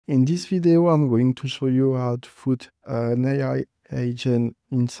In this video, I'm going to show you how to put an AI agent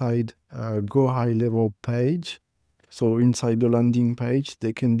inside a GoHighlevel page. So inside the landing page,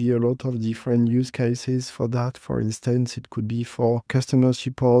 there can be a lot of different use cases for that. For instance, it could be for customer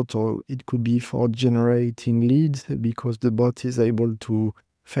support, or it could be for generating leads, because the bot is able to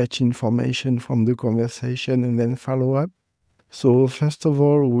fetch information from the conversation and then follow up. So first of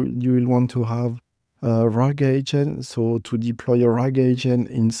all, you will want to have a RAG agent. So to deploy a RAG agent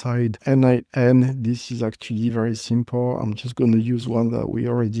inside n8n, this is actually very simple. I'm just going to use one that we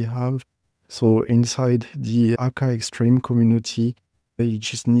already have. So inside the Aka Extreme community, you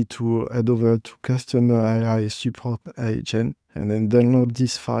just need to head over to Customer AI Support Agent and then download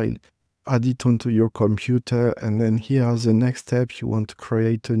this file, add it onto your computer, and then here's the next step. You want to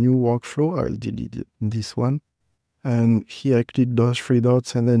create a new workflow. I'll delete this one. And here I click those three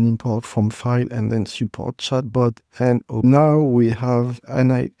dots and then import from file and then support chatbot. And now we have an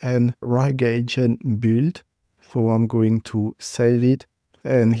n8n RAG agent built. So I'm going to save it.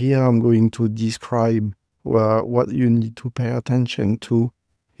 And here I'm going to describe what you need to pay attention to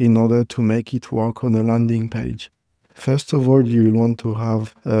in order to make it work on a landing page. First of all, you want to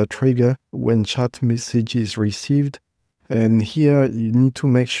have a trigger when chat message is received. And here you need to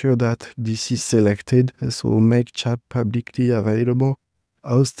make sure that this is selected. So make chat publicly available,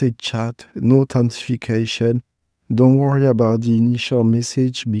 hosted chat, no authentication. Don't worry about the initial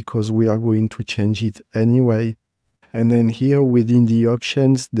message because we are going to change it anyway. And then here within the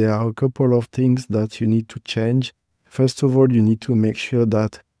options, there are a couple of things that you need to change. First of all, you need to make sure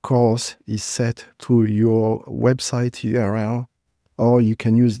that course is set to your website URL, or you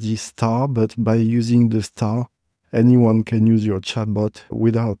can use the star, but by using the star, anyone can use your chatbot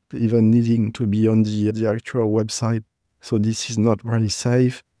without even needing to be on the actual website. So this is not very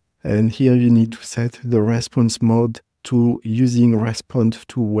safe. And here you need to set the response mode to using response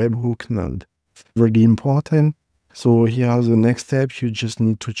to webhook node. Really important. So here's the next step. You just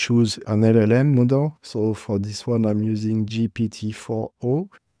need to choose an LLM model. So for this one, I'm using GPT-4o.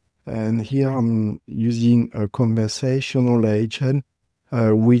 And here I'm using a conversational agent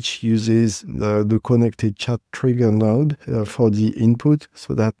which uses the connected chat trigger node for the input,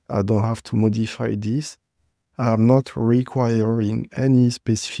 so that I don't have to modify this. I'm not requiring any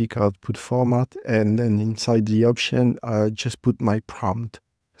specific output format, and then inside the option, I just put my prompt.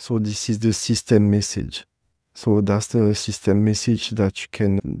 So this is the system message. So that's the system message that you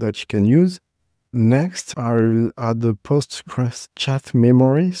can use. Next, I'll add the Postgres chat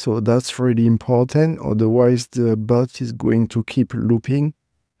memory. So that's really important. Otherwise, the bot is going to keep looping,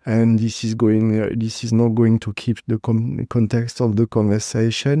 and this is not going to keep the context of the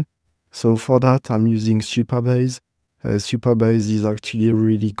conversation. So for that, I'm using Supabase. Supabase is actually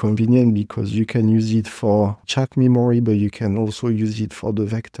really convenient because you can use it for chat memory, but you can also use it for the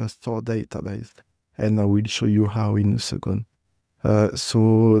vector store database. And I will show you how in a second.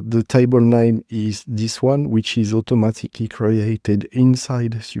 So the table name is this one, which is automatically created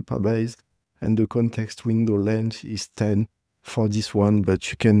inside Supabase, and the context window length is 10 for this one,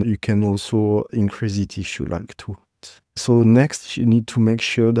 but you can also increase it if you like to. So next, you need to make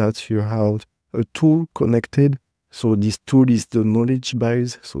sure that you have a tool connected. So this tool is the knowledge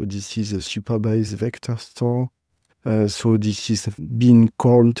base. So this is a Supabase vector store. So this is being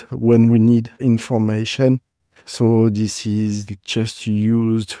called when we need information. So this is just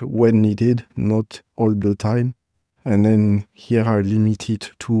used when needed, not all the time. And then here are limited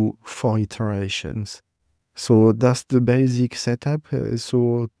to 4 iterations. So that's the basic setup.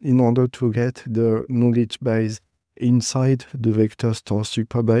 So in order to get the knowledge base inside the vector store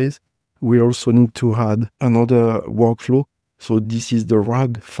Supabase, we also need to add another workflow. So this is the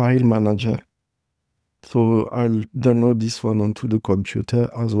RAG file manager. So I'll download this one onto the computer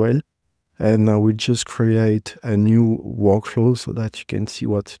as well. And I will just create a new workflow so that you can see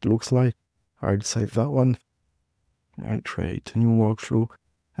what it looks like. I'll save that one. I'll create a new workflow.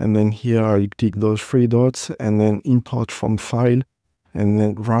 And then here I'll click those three dots and then import from file and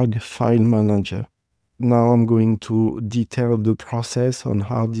then RAG file manager. Now I'm going to detail the process on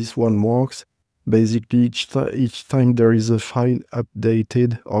how this one works. Basically, each time there is a file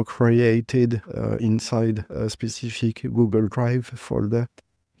updated or created inside a specific Google Drive folder,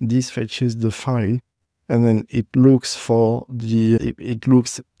 this fetches the file, and then it looks to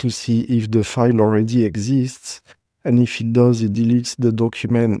see if the file already exists, and if it does, it deletes the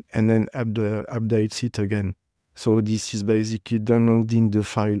document and then updates it again. So this is basically downloading the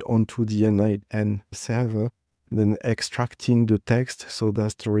file onto the n8n server, then extracting the text. So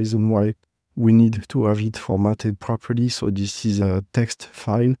that's the reason why we need to have it formatted properly. So this is a text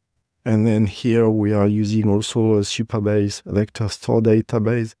file. And then here we are using also a Supabase vector store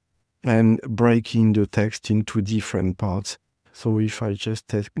database and breaking the text into different parts. So if I just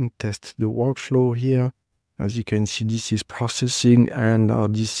test the workflow here, as you can see, this is processing and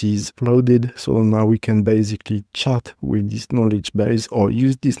this is loaded. So now we can basically chat with this knowledge base or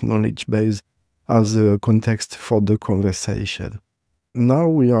use this knowledge base as a context for the conversation. Now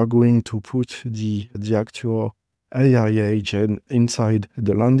we are going to put the actual AI agent inside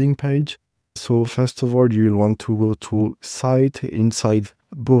the landing page. So first of all, you'll want to go to Site inside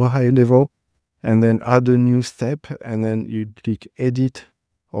gohighelevel and then add a new step, and then you click Edit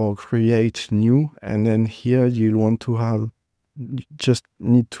or Create New, and then here you'll want to have, just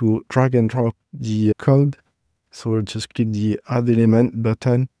need to drag and drop the code. So just click the Add Element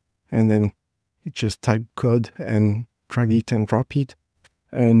button and then just type code and drag it and drop it.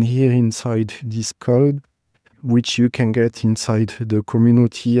 And here inside this code, which you can get inside the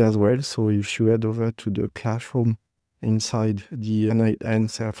community as well. So if you head over to the classroom inside the n8n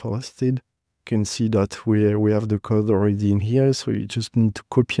self-hosted, you can see that we have the code already in here. So you just need to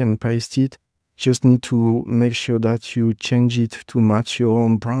copy and paste it. Just need to make sure that you change it to match your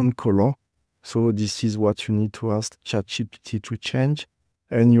own brand color. So this is what you need to ask ChatGPT to change.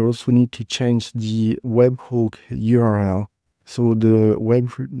 And you also need to change the webhook URL. So the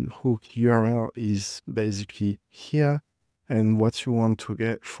webhook URL is basically here. And what you want to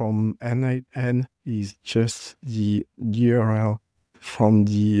get from n8n is just the URL from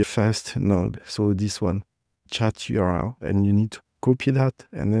the first node. So this one, chat URL. And you need to copy that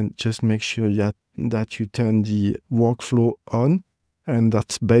and then just make sure that you turn the workflow on. And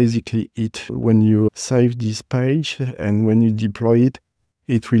that's basically it. When you save this page and when you deploy it,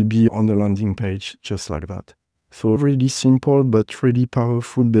 it will be on the landing page just like that. So really simple, but really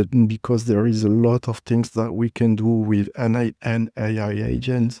powerful, but because there is a lot of things that we can do with n8n AI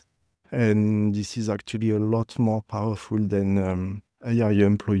agents. And this is actually a lot more powerful than AI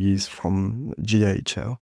employees from GHL.